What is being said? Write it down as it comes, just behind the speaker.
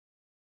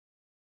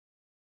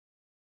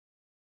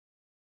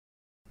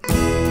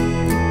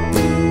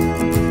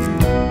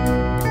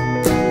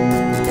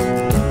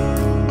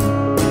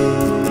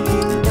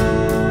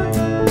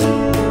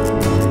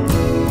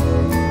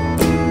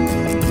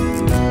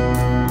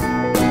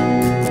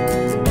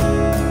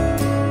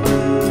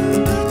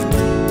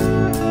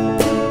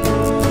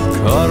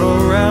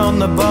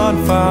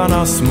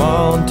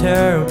small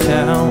Ontario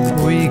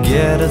town, we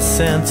get a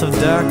sense of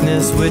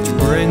darkness which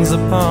brings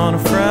upon a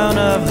frown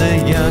of the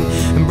young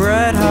and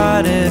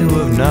bright-hearted who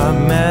have not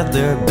met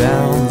their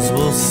bounds.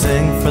 We'll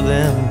sing for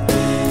them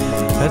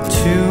a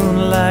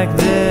tune like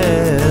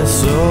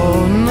this.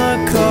 Oh, in the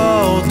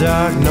cold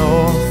dark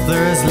north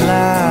there is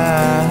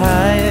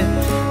light,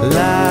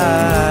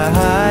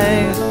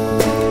 light.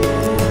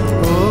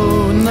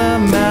 Oh, in the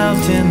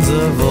mountains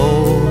of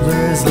old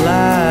there is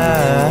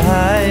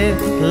light,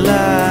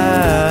 light.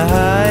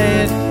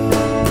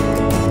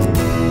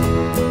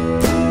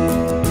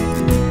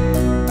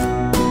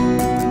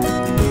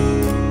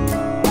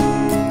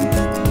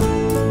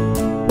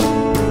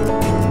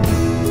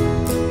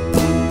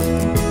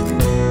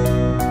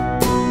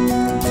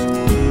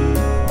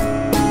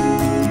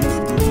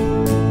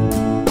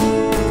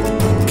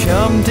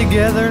 Come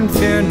together and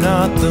fear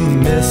not the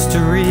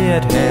mystery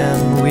at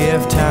hand. We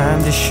have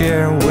time to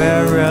share and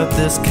wear out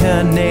this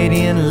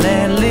Canadian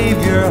land.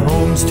 Leave your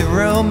homes to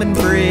roam and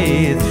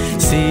breathe,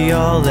 see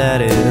all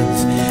that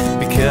is,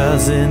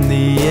 because in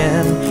the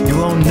end you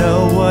won't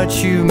know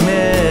what you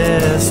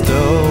missed.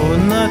 Oh,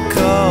 in the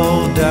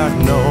cold dark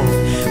north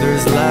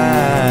there's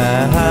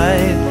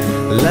light,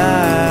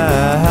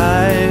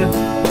 light.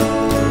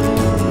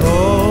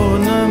 Oh,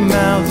 in the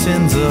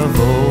mountains of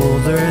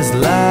old there's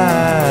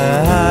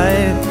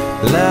light,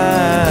 light.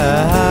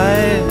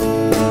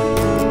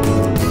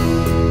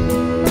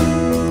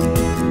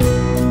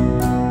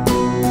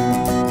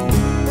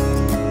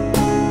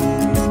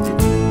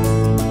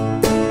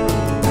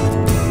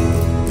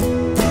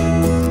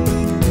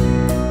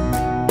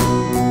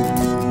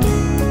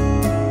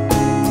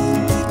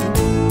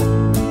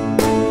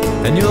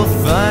 And you'll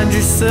find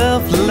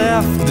yourself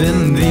left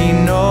in the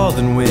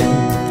northern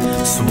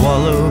wind,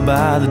 swallowed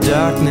by the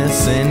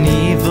darkness and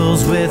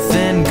evils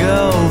within.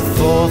 Go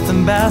forth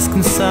and bask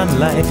in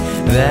sunlight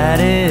that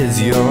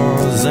is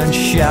yours.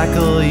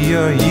 Unshackle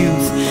your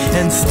youth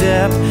and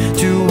step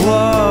to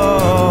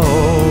war.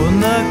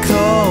 In the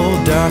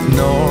cold dark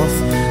north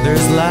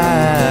there's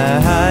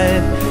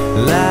light,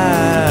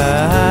 light.